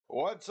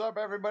What's up,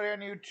 everybody on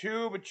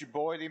YouTube? It's your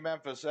boy, the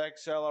Memphis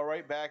XL,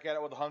 right back at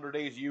it with 100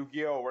 Days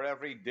Yu-Gi-Oh! Where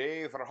every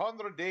day, for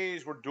 100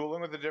 days, we're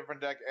dueling with a different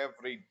deck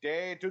every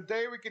day.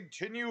 Today, we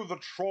continue the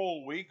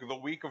Troll Week, the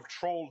week of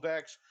Troll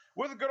decks,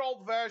 with a good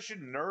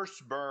old-fashioned Nurse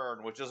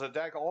Burn, which is a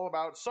deck all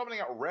about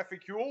summoning out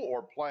Reficule,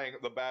 or playing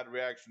the bad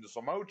reaction to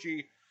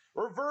Samochi,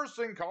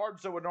 reversing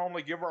cards that would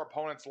normally give our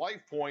opponents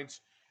life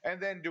points,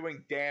 and then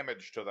doing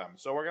damage to them.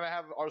 So we're going to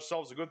have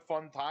ourselves a good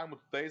fun time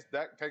with today's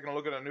deck, taking a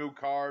look at a new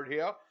card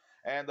here.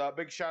 And a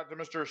big shout out to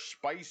Mr.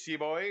 Spicy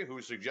Boy,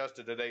 who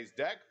suggested today's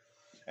deck.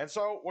 And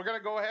so we're going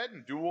to go ahead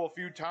and duel a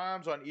few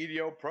times on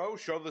yugioh Pro,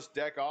 show this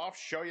deck off,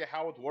 show you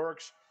how it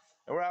works,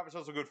 and we're having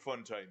ourselves a good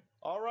fun time.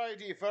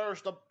 Alrighty,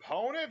 first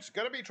opponent's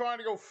going to be trying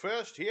to go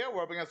first here.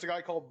 We're up against a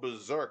guy called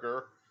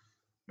Berserker.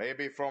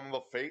 Maybe from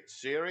the Fate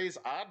series,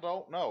 I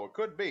don't know. It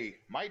could be,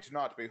 might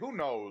not be, who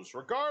knows.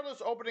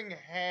 Regardless, opening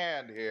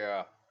hand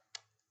here.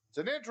 It's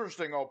an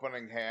interesting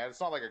opening hand. It's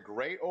not like a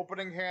great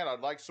opening hand.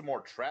 I'd like some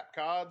more trap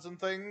cards and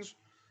things.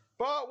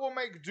 But we'll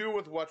make do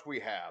with what we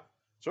have.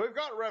 So we've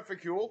got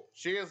Reficule.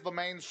 She is the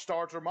main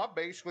starter mob.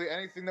 Basically,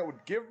 anything that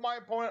would give my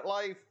opponent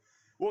life,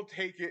 we'll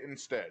take it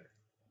instead.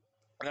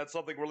 And that's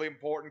something really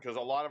important because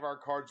a lot of our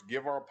cards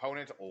give our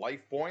opponent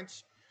life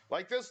points.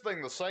 Like this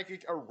thing, the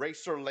Psychic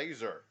Eraser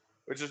Laser,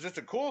 which is just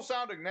a cool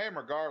sounding name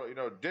regardless. You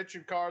know, ditch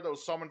a card that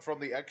was summoned from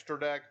the extra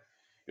deck.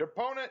 Your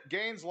opponent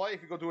gains life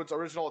equal to its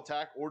original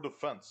attack or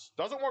defense.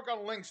 Doesn't work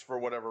on links for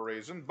whatever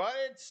reason, but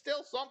it's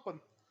still something.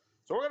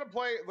 So we're going to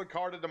play the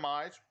card of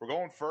Demise. We're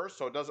going first,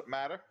 so it doesn't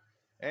matter.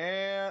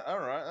 And,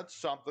 alright, that's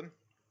something.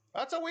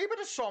 That's a wee bit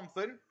of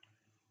something.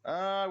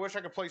 I wish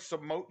I could play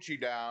Samochi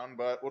down,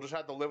 but we'll just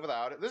have to live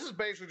without it. This is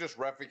basically just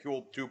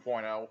Reficule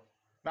 2.0.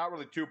 Not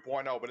really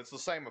 2.0, but it's the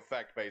same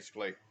effect,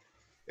 basically.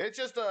 It's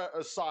just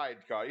a side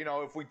card. You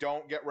know, if we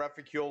don't get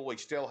Reficule, we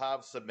still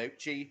have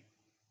Samochi.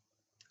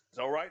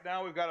 So right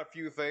now we've got a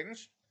few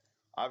things.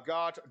 I've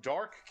got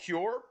Dark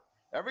Cure.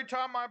 Every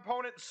time my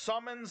opponent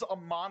summons a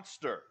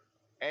monster,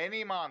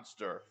 any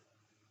monster,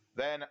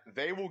 then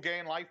they will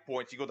gain life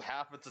points equal to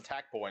half its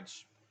attack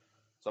points.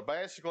 So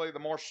basically, the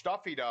more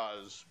stuff he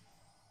does,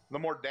 the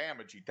more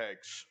damage he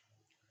takes.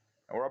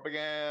 And we're up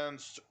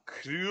against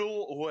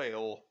Cruel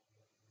Whale.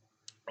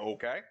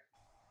 Okay.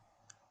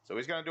 So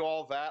he's going to do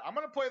all of that. I'm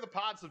going to play the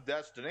Pots of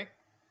Destiny.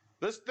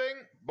 This thing,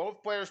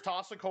 both players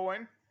toss a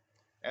coin.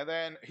 And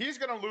then he's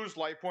going to lose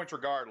life points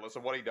regardless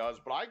of what he does.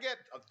 But I get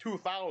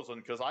 2,000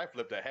 because I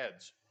flipped a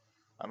heads.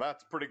 And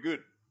that's pretty good.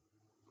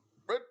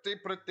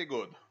 Pretty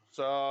good.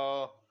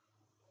 So,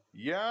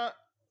 yeah.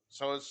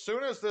 So as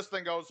soon as this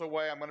thing goes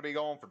away, I'm going to be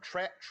going for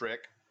Traptrix.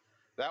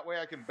 That way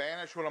I can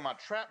banish one of my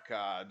trap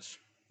cards.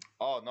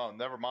 Oh, no,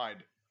 never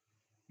mind.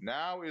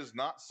 Now is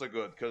not so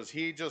good because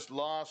he just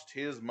lost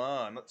his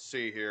mon. Let's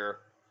see here.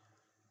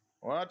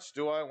 What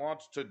do I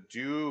want to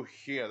do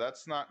here?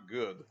 That's not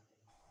good.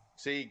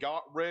 See, he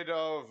got rid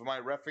of my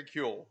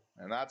Reficule,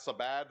 and that's a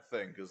bad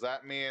thing, because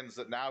that means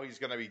that now he's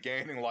going to be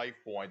gaining life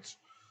points.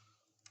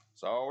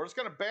 So we're just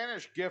going to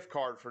banish gift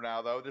card for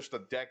now, though, just to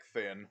deck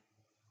thin.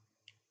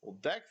 We'll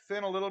deck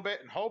thin a little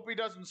bit and hope he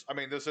doesn't... I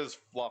mean, this is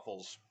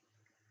Fluffles.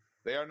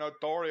 They are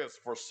notorious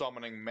for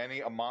summoning many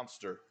a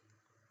monster.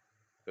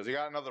 Because he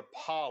got another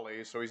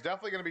Poly, so he's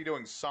definitely going to be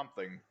doing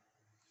something.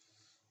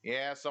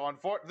 Yeah, so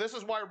this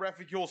is why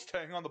Reficule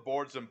staying on the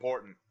board is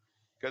important.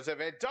 Because if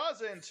it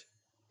doesn't...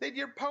 then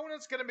your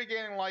opponent's going to be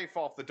gaining life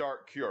off the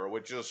Dark Cure,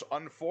 which is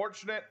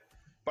unfortunate,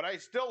 but I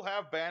still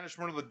have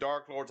Banishment of the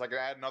Dark Lords. I can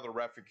add another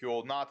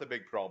Reficule. Not a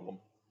big problem.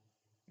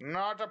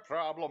 Not a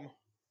problem.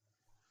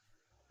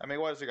 I mean,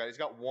 what has he got? He's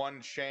got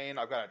one chain.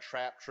 I've got a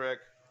Traptrix.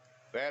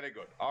 Very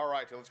good.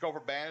 Alright, so let's go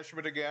for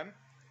Banishment again.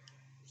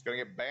 Just going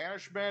to get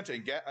Banishment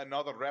and get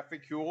another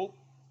Reficule.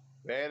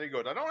 Very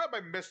good. I don't have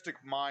my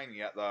Mystic Mine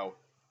yet, though.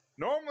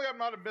 Normally, I'm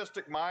not a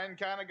Mystic Mine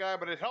kind of guy,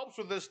 but it helps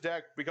with this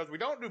deck because we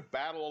don't do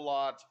battle a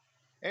lot.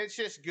 It's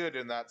just good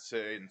in that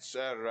sense.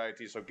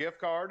 Alrighty, so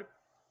gift card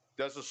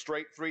does a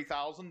straight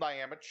 3,000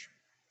 damage.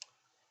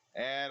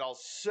 And I'll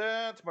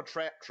set my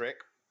Traptrix.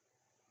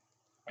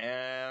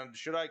 And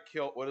should I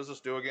kill... what does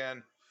this do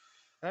again?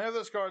 I have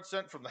this card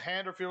sent from the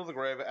hand or field of the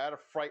grave. Add a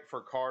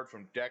Frightfur card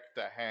from deck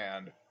to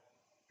hand.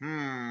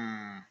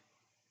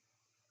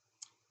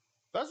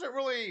 Doesn't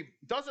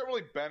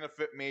really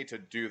benefit me to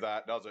do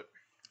that, does it?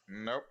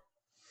 Nope.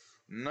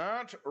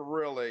 Not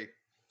really.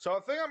 So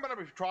the thing I'm going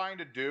to be trying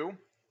to do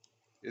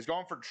is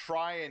going for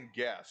try and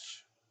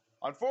guess.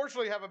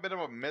 Unfortunately, have a bit of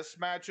a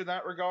mismatch in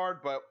that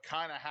regard, but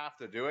kind of have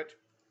to do it.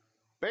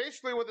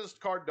 Basically, what this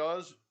card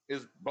does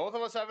is both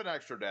of us have an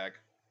extra deck.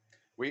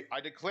 I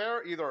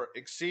declare either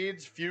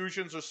Exceeds,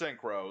 Fusions, or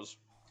Synchros.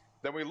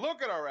 Then we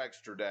look at our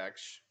extra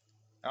decks.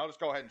 I'll just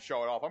go ahead and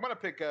show it off. I'm going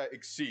to pick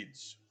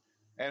Exceeds.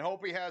 And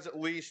hope he has at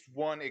least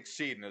one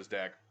Exceed in his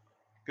deck.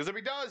 Because if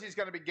he does, he's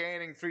going to be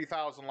gaining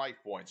 3,000 life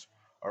points.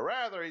 Or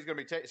rather, he's going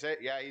to be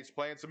yeah, he's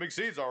playing some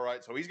Exceeds, all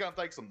right. So he's going to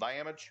take some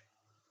damage.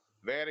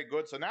 Very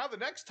good. So now the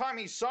next time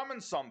he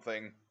summons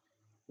something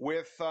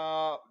with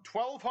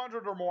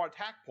 1,200 or more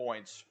attack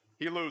points,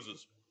 he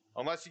loses.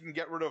 Unless he can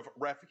get rid of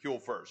Reficule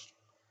first.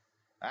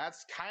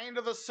 That's kind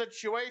of the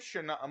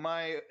situation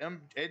my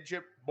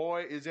Egypt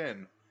boy is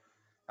in.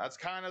 That's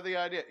kind of the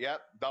idea.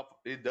 Yep,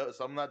 he does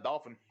summon that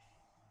dolphin.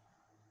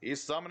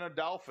 He's summoning a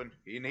dolphin,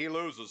 and he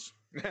loses.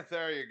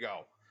 There you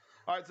go.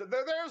 All right, so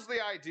there's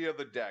the idea of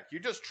the deck. You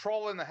just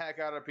trolling the heck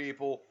out of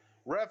people.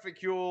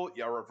 Reficule,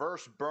 you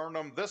reverse burn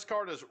them. This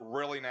card is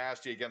really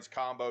nasty against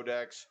combo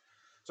decks.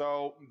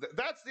 So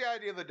that's the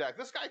idea of the deck.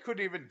 This guy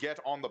couldn't even get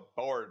on the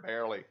board,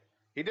 barely.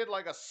 He did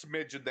like a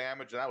smidge of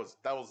damage, and that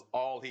was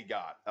all he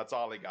got. That's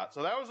all he got.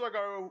 So that was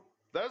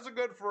a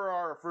good for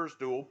our first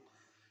duel.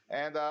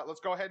 And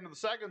let's go ahead into the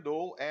second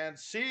duel and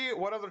see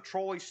what other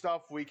trolly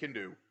stuff we can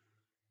do.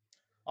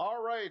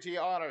 Alrighty,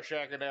 auto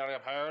secondary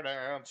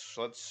opponents.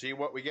 Let's see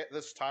what we get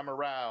this time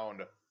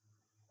around.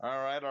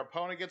 Alright, our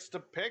opponent gets to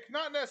pick.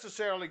 Not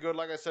necessarily good,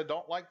 like I said,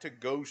 don't like to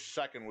go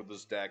second with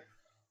this deck.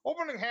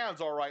 Opening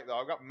hand's alright though.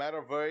 I've got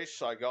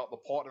Metaverse, I got the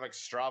Port of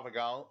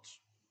Extravagance.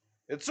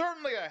 It's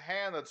certainly a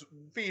hand that's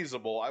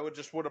feasible. I would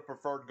have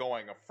preferred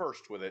going a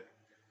first with it.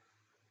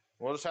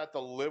 We'll just have to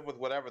live with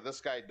whatever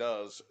this guy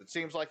does. It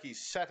seems like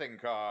he's setting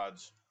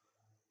cards.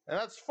 And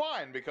that's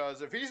fine,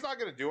 because if he's not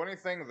going to do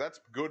anything,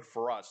 that's good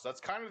for us. That's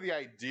kind of the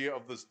idea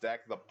of this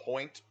deck, the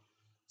point.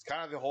 It's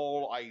kind of the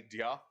whole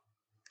idea.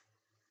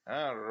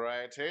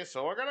 Alrighty,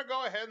 so we're going to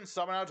go ahead and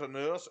summon out a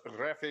Nurse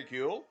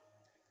Reficule.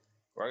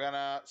 We're going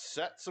to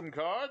set some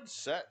cards.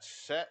 Set.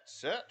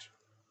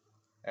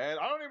 And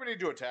I don't even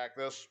need to attack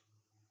this.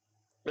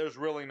 There's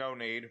really no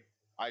need.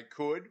 I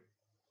could,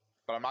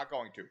 but I'm not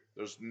going to.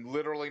 There's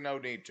literally no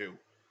need to.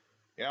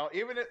 You know,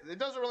 even it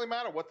doesn't really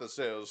matter what this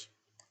is.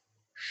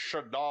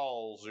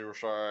 Shaddolls, you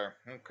say.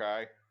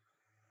 Okay.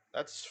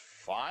 That's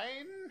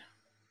fine.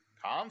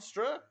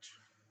 Construct?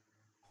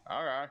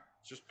 Okay.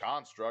 It's just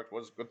Construct.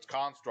 What's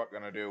Construct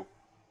gonna do?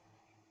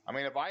 I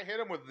mean, if I hit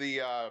him with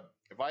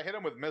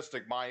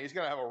Mystic Mine, he's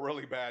gonna have a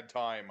really bad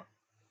time.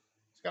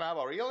 He's gonna have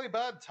a really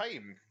bad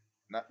time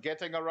not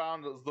getting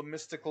around the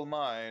Mystical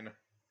Mine.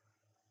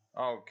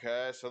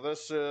 Okay, so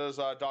this is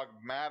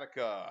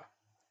Dogmatica.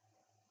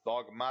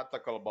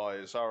 Dogmatical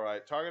boys.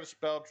 Alright, target a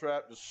spell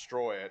trap,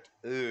 destroy it.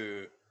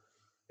 Ew.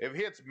 If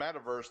he hits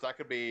Metaverse, that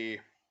could be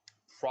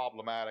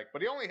problematic.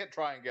 But he only hit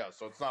Try and Guess,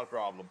 so it's not a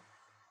problem.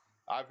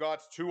 I've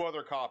got 2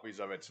 other copies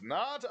of it.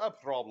 Not a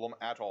problem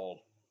at all.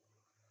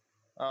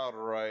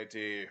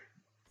 Alrighty.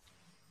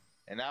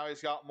 And now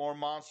he's got more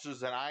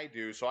monsters than I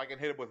do, so I can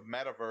hit him with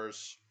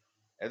Metaverse.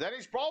 And then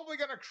he's probably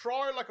going to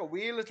cry like a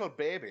wee little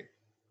baby.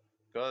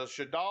 Because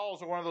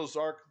Shaddolls are one of those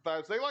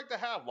archetypes. They like to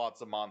have lots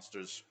of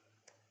monsters.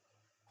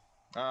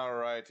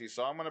 Alrighty,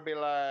 so I'm going to be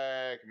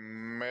like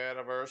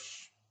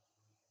Metaverse.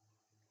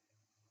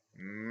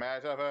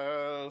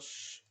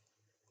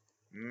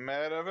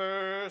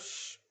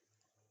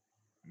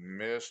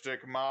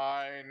 Mystic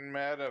Mine,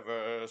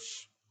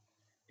 Metaverse.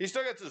 He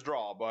still gets his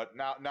draw, but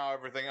now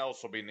everything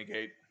else will be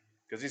negate.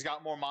 Because he's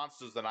got more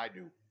monsters than I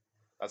do.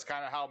 That's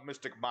kind of how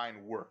Mystic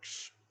Mine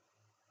works.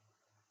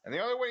 And the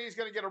only way he's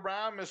going to get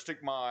around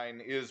Mystic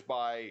Mine is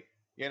by,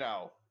 you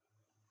know,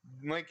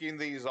 linking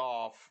these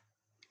off.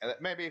 And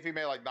maybe if he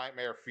made like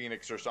Nightmare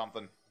Phoenix or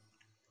something.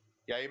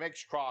 Yeah, he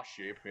makes Cross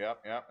Sheep.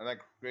 Yep. And then,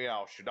 you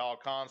know,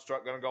 Shaddoll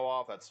Construct going to go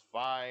off. That's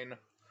fine.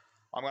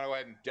 I'm going to go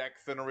ahead and deck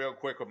thin real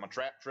quick with my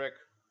Traptrix.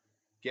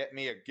 Get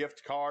me a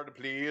gift card,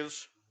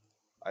 please.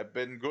 I've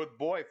been good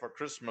boy for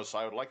Christmas.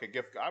 I would like a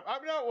gift card.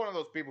 I'm not one of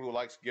those people who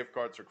likes gift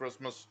cards for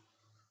Christmas.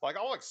 Like,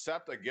 I'll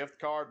accept a gift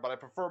card, but I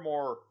prefer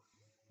more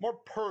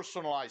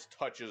personalized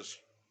touches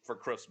for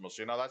Christmas.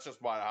 You know, that's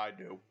just what I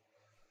do.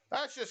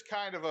 That's just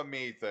kind of a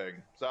me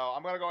thing. So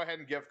I'm going to go ahead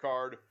and gift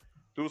card.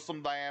 Do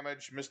some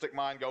damage. Mystic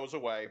Mine goes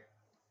away.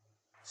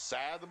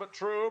 Sad but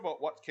true,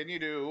 but what can you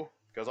do?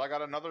 Because I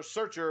got another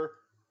searcher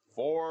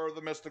for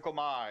the Mystical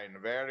Mine.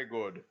 Very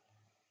good.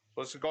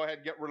 So let's go ahead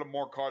and get rid of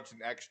more cards in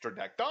the extra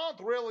deck. Don't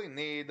really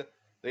need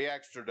the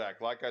extra deck.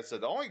 Like I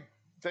said, the only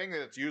thing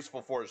that it's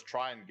useful for is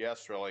Try and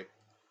Guess, really.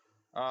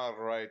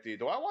 Alrighty.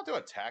 Do I want to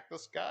attack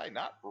this guy?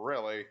 Not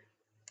really.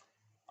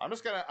 I'm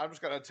just gonna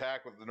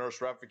attack with the Nurse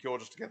Reficule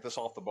just to get this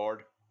off the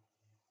board.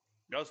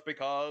 Just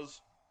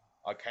because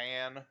I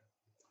can.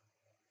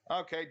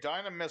 Okay,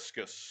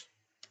 Dynamiscus.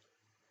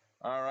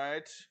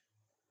 Alright.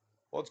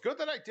 Well, it's good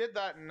that I did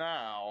that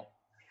now.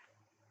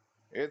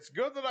 It's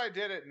good that I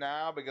did it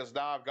now, because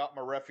now I've got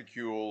my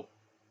Reficule,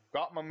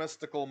 got my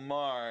Mystical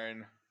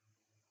Mine.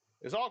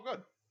 It's all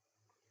good.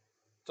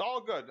 It's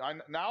all good.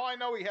 Now I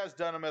know he has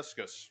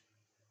Dynamiscus.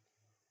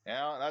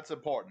 Yeah, that's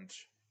important.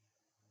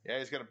 Yeah,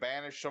 he's going to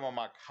banish some of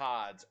my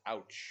cards.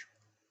 Ouch.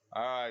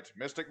 Alright,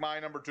 Mystic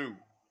Mine number 2.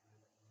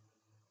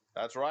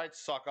 That's right,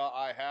 sucker.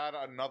 I had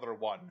another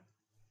one.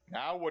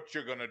 Now what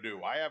you gonna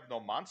do? I have no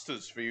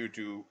monsters for you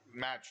to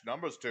match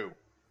numbers to.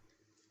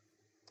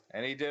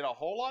 And he did a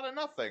whole lot of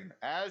nothing,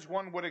 as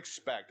one would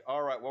expect.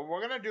 Alright, what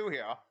we're gonna do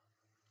here...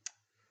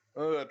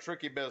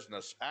 tricky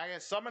business. I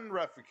summon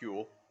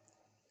Reficule.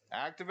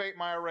 Activate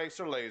my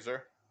Eraser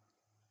Laser.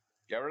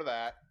 Get rid of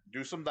that.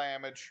 Do some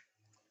damage.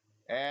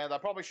 And I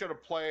probably should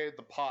have played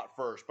the pot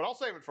first, but I'll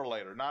save it for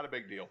later. Not a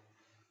big deal.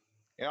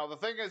 You know, the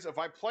thing is, if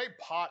I play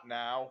pot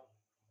now,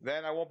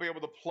 then I won't be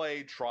able to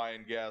play Try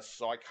and Guess.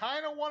 So I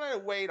kind of want to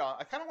wait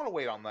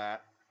on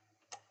that.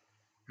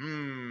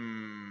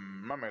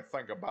 Let me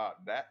think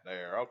about that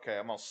there. Okay,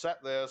 I'm going to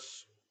set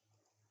this.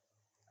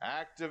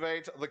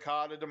 Activate the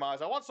card of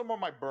demise. I want some more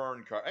of my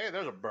burn card. Hey,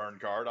 there's a burn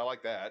card. I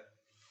like that.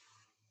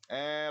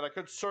 And I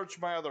could search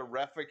my other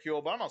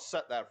Reficule, but I'm going to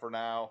set that for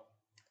now.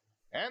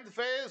 End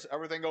phase,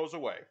 everything goes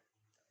away.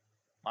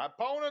 My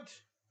opponent,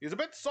 he's a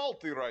bit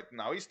salty right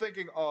now. He's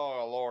thinking,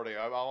 oh, lordy,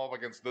 I'm up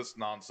against this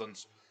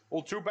nonsense.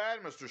 Well, too bad,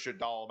 Mr.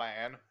 Shaddoll,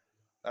 man.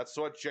 That's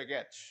what you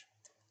get.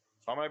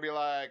 So I'm going to be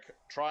like,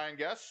 Try and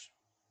Guess.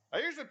 I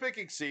usually pick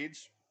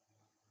Exceeds.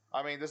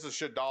 I mean, this is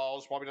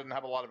Shaddoll's. Probably doesn't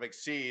have a lot of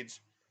Exceeds.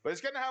 But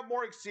it's going to have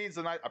more Exceeds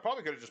than I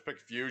probably could have just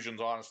picked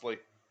Fusions, honestly.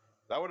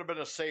 That would have been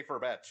a safer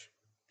bet.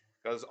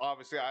 Because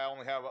obviously I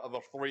only have the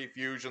 3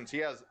 Fusions. He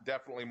has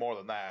definitely more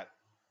than that.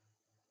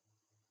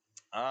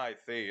 I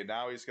see.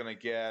 Now he's going to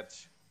get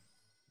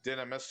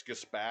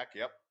Dynamiscus back.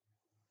 Yep.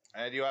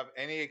 And do you have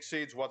any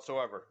Exceeds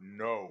whatsoever?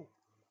 No.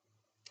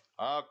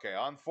 Okay,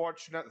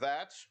 unfortunate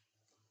that.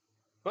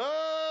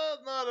 But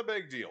not a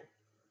big deal.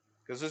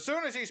 Because as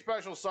soon as he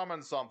special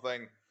summons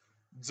something,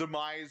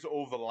 Demise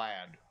over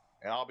land.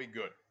 And I'll be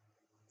good.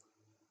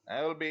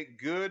 It'll be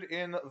good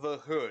in the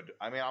hood.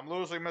 I mean, I'm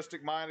losing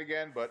Mystic Mind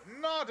again, but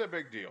not a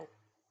big deal.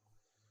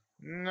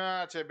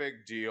 Not a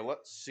big deal.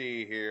 Let's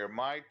see here.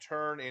 My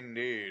turn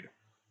indeed.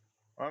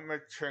 Let me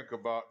think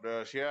about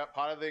this. Yeah,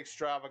 part of the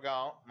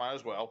Extravagant. Might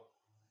as well.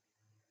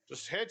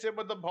 Just hit him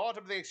with the part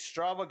of the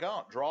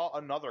Extravagant. Draw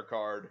another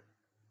card.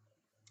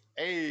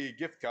 A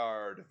gift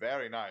card.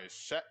 Very nice.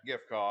 Set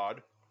gift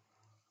card.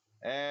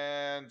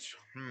 And,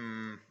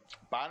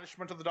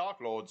 Banishment of the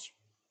Dark Lords.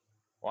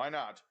 Why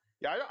not?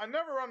 Yeah, I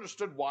never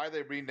understood why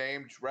they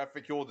renamed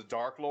Reficule the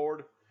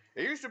Darklord.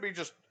 It used to be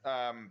just,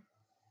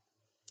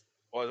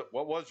 what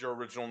was your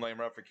original name,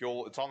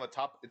 Reficule? It's on the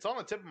top, it's on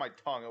the tip of my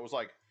tongue. It was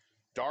like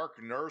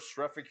Dark Nurse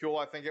Reficule,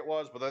 I think it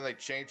was, but then they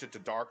changed it to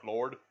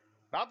Darklord.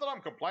 Not that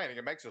I'm complaining,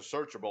 it makes it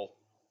searchable.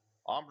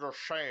 I'm just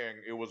saying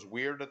it was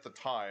weird at the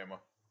time.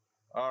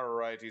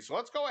 Alrighty, so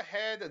let's go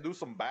ahead and do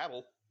some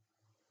battle.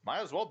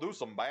 Might as well do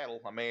some battle.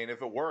 I mean,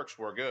 if it works,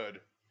 we're good.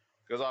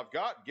 Because I've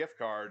got gift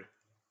card.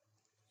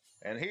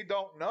 And he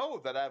don't know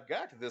that I've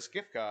got this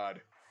gift card.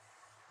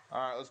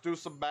 Alright, let's do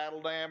some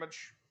battle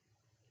damage.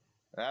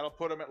 That'll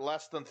put him at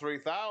less than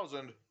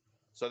 3,000.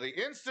 So the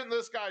instant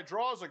this guy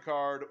draws a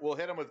card, we'll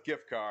hit him with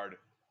gift card.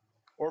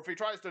 Or if he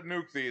tries to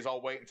nuke these,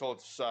 I'll wait until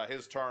it's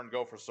his turn,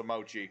 go for some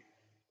mochi.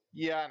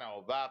 Yeah, I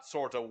know, that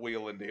sort of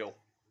wheel and deal.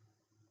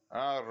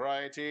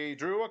 Alrighty,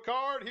 drew a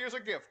card, here's a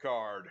gift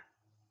card.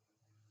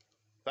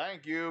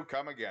 Thank you,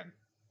 come again.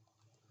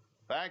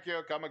 Thank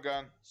you, come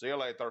again. See you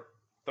later.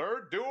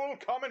 Third duel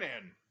coming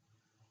in.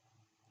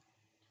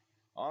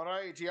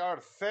 Alrighty,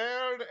 our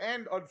third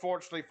and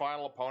unfortunately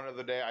final opponent of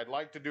the day. I'd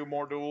like to do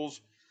more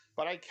duels,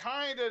 but I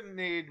kind of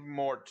need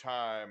more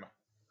time.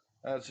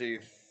 Let's see.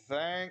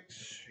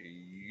 Thanks,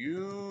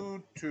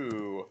 you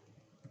too.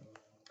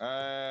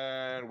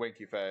 And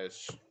winky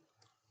face.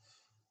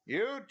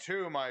 You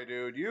too, my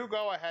dude. You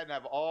go ahead and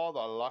have all the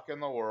luck in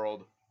the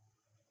world.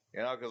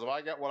 You know, because if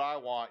I get what I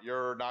want,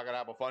 you're not going to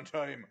have a fun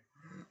time.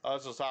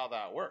 That's just how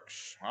that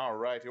works.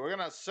 Alrighty, we're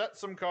going to set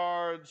some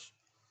cards.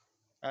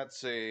 Let's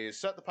see.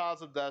 Set the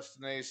Paths of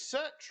Destiny.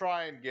 Set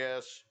Try and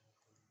Guess.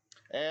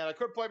 And I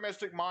could play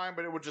Mystic Mind,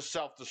 but it would just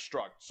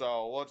self-destruct.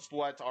 So let's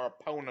let our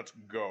opponent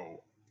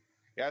go.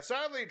 Yeah,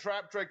 sadly,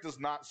 Traptrix does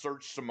not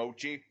search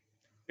Samochi.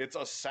 It's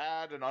a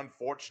sad and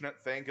unfortunate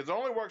thing, because it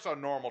only works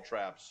on normal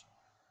traps.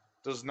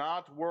 Does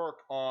not work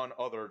on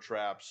other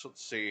traps.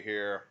 Let's see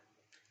here.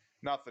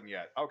 Nothing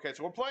yet. Okay,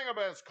 so we're playing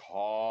against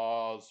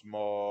Kozmos.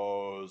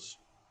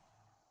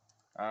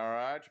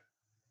 Alright.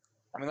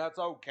 I mean, that's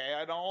okay.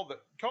 I know that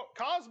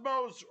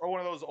Kozmos are one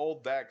of those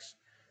old decks.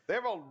 They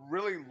have a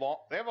really long,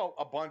 they have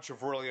a bunch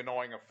of really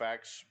annoying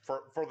effects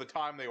for the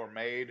time they were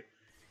made.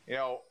 You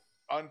know,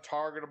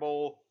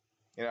 untargetable.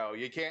 You know,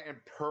 you can't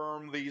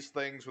imperm these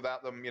things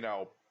without them, you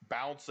know,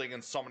 bouncing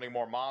and summoning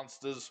more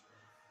monsters.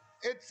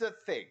 It's a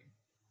thing.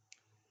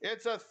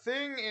 It's a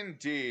thing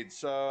indeed.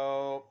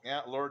 So,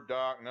 yeah, Lord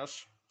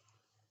Darkness.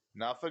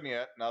 Nothing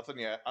yet. Nothing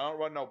yet. I don't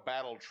run no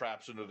battle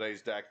traps in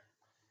today's deck.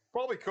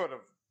 Probably could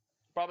have.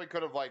 Probably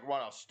could have, like,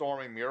 run a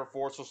Storming Mirror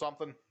Force or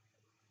something.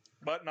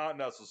 But not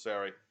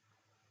necessary.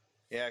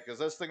 Yeah, because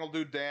this thing will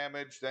do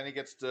damage. Then he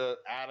gets to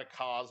add a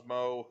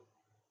Kozmo.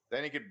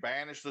 Then he could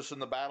banish this in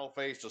the battle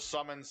phase to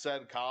summon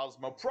said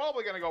Kozmo.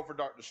 Probably going to go for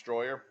Dark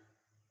Destroyer.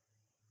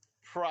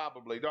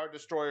 Probably. Dark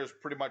Destroyer is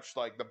pretty much,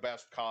 like, the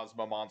best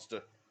Kozmo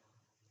monster.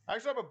 I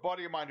actually have a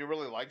buddy of mine who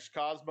really likes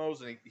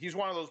Kozmos, and he's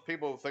one of those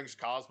people who thinks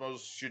Kozmos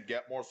should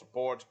get more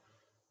support.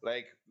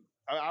 Like,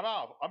 I'm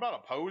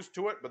not opposed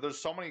to it, but there's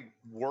so many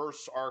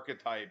worse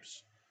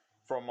archetypes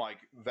from, like,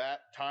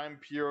 that time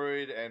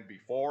period and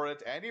before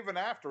it, and even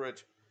after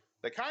it,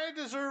 that kind of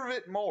deserve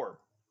it more.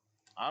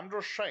 I'm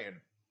just saying.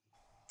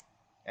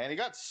 And he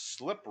got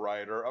Slip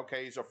Rider.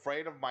 Okay, he's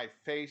afraid of my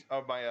face,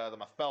 of my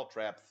spell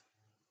trap.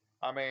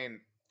 I mean,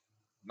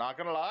 not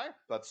gonna lie,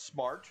 that's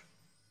smart.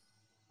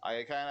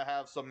 I kind of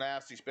have some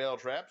nasty spell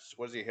traps.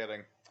 What is he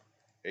hitting?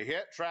 He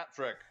hit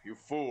Traptrix, you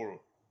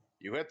fool.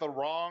 You hit the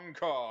wrong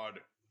card.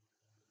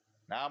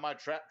 Now my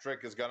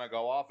Traptrix is going to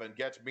go off and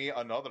get me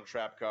another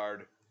trap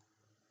card.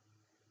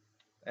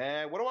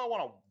 And what do I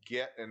want to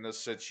get in this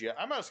situation?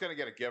 I'm just going to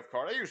get a gift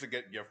card. I usually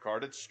get gift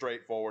card. It's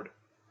straightforward.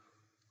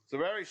 It's a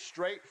very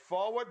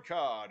straightforward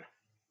card.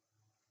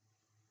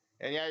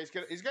 And yeah,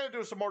 he's gonna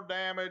do some more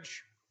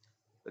damage.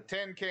 The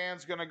tin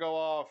can's gonna go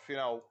off. You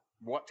know,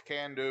 what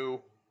can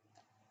do?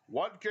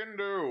 What can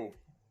do?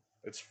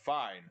 It's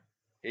fine.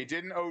 He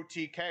didn't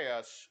OTK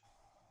us.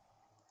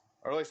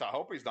 Or at least I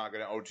hope he's not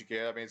gonna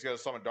OTK. I mean, he's gonna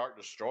summon Dark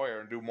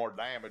Destroyer and do more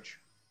damage.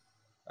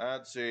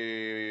 Let's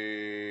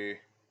see.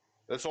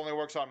 This only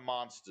works on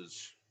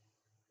monsters.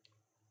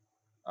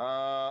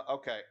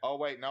 Okay. Oh,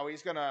 wait. No,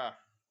 he's gonna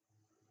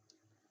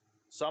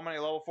summon a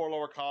level 4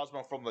 lower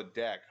Kozmo from the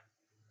deck.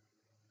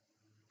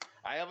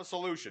 I have a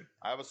solution.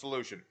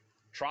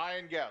 Try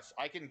and guess.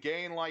 I can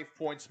gain life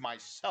points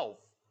myself,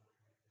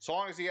 so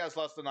long as he has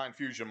less than 9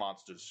 fusion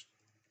monsters.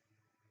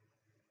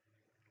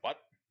 What?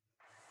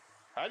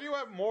 How do you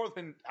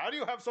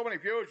have so many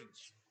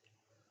fusions?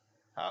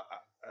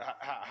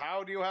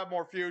 How do you have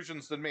more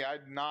fusions than me? I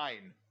had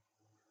 9.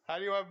 How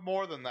do you have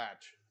more than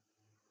that?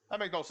 That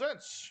makes no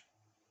sense.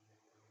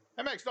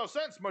 That makes no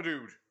sense, my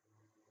dude.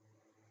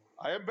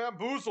 I am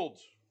bamboozled.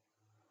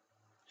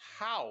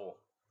 How?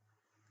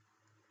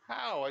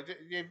 I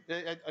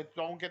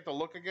don't get the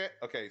look again.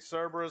 Okay,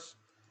 Cerberus.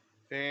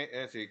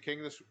 Let's see,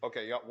 King this.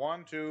 Okay, you got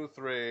 1, 2,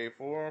 3,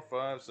 4,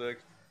 5,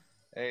 6,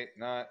 8,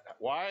 9.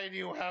 Why do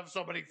you have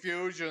so many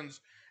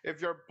fusions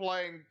if you're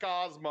playing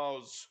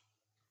Kozmos?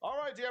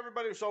 Alright,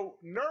 everybody. So,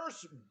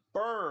 Nurse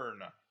Burn.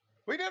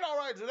 We did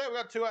alright today. We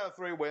got 2 out of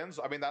 3 wins.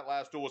 I mean, that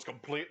last duel was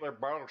completely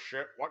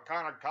bullshit. What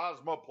kind of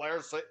Kozmo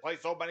players play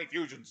so many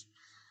fusions?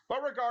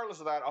 But regardless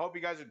of that, I hope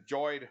you guys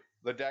enjoyed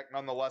the deck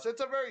nonetheless.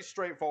 It's a very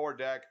straightforward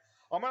deck.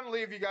 I'm going to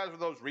leave you guys with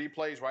those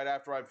replays right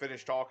after I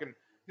finish talking.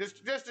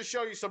 Just to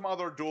show you some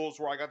other duels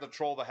where I got to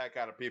troll the heck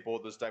out of people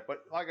with this deck.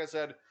 But like I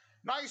said,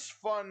 nice,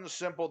 fun,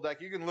 simple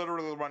deck. You can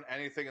literally run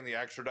anything in the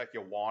extra deck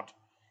you want.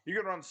 You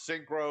can run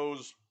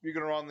Synchros. You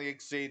can run the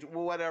Exceeds.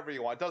 Whatever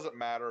you want. It doesn't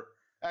matter.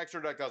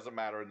 Extra deck doesn't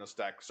matter in this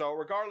deck. So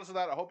regardless of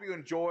that, I hope you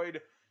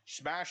enjoyed.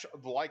 Smash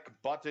the like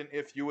button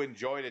if you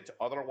enjoyed it.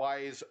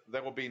 Otherwise,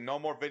 there will be no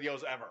more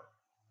videos ever.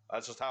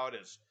 That's just how it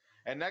is.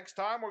 And next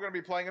time, we're going to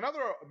be playing another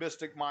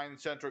Mystic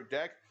Mine-centric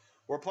deck.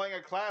 We're playing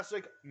a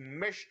classic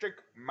Mystic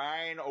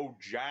Mine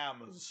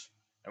O'Jams.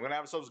 I'm going to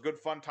have ourselves a good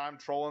fun time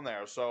trolling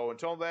there. So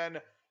until then,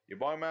 your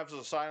boy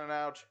Memphis is signing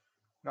out,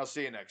 and I'll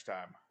see you next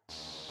time.